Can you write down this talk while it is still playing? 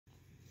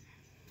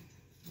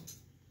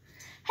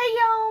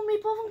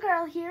MeepLoaf and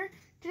Carl here.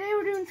 Today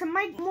we're doing some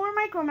more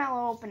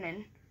Micromallow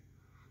opening.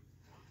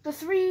 The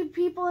three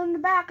people in the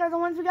back are the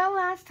ones we got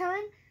last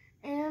time.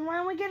 And why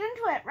don't we get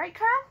into it, right,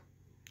 Carl?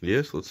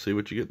 Yes, let's see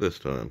what you get this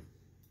time.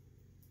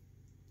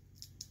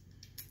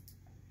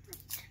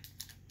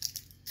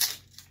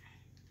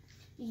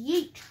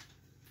 Yeet.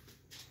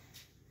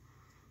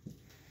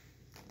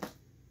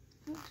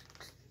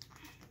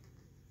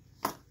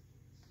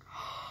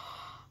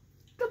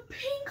 The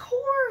pink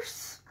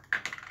horse.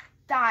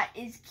 That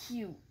is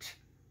cute.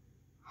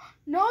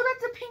 No,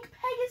 that's a pink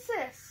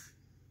Pegasus.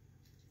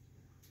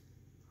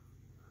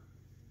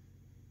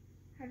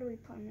 How do we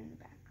put him in the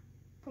back?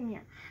 From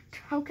here.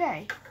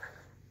 Okay.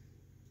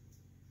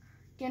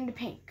 Get into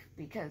pink,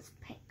 because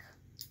pink.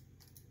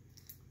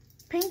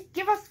 Pink,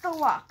 give us the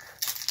luck.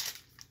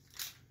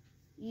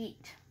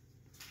 Yeet.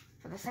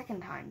 For the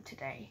second time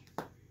today.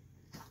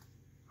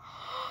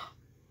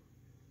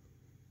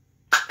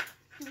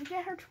 Can we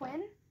get her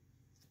twin?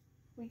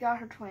 We got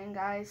her twin,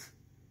 guys.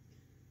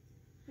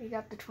 We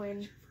got the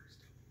twin.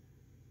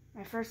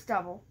 My first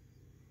double.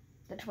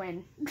 The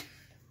twin.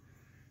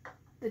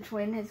 The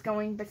twin is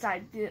going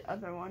beside the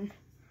other one.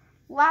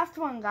 Last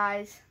one,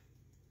 guys.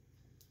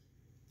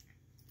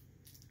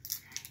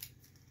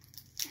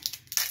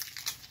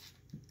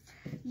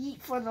 Yeet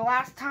for the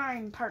last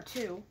time, part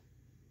 2.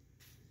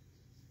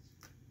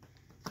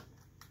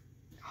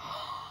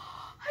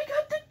 I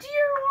got the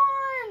deer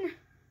one!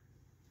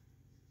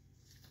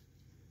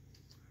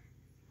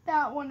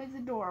 That one is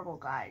adorable,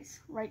 guys.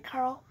 Right,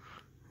 Carl?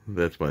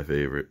 That's my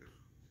favorite.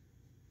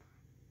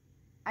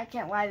 I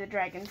can't lie, the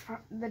dragon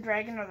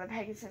or the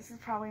Pegasus is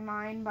probably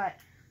mine, but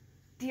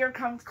deer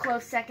comes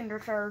close second or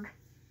third.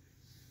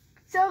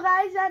 So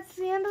guys, that's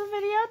the end of the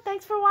video.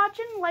 Thanks for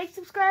watching. Like,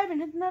 subscribe,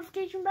 and hit the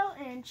notification bell,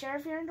 and share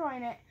if you're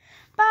enjoying it.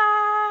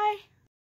 Bye!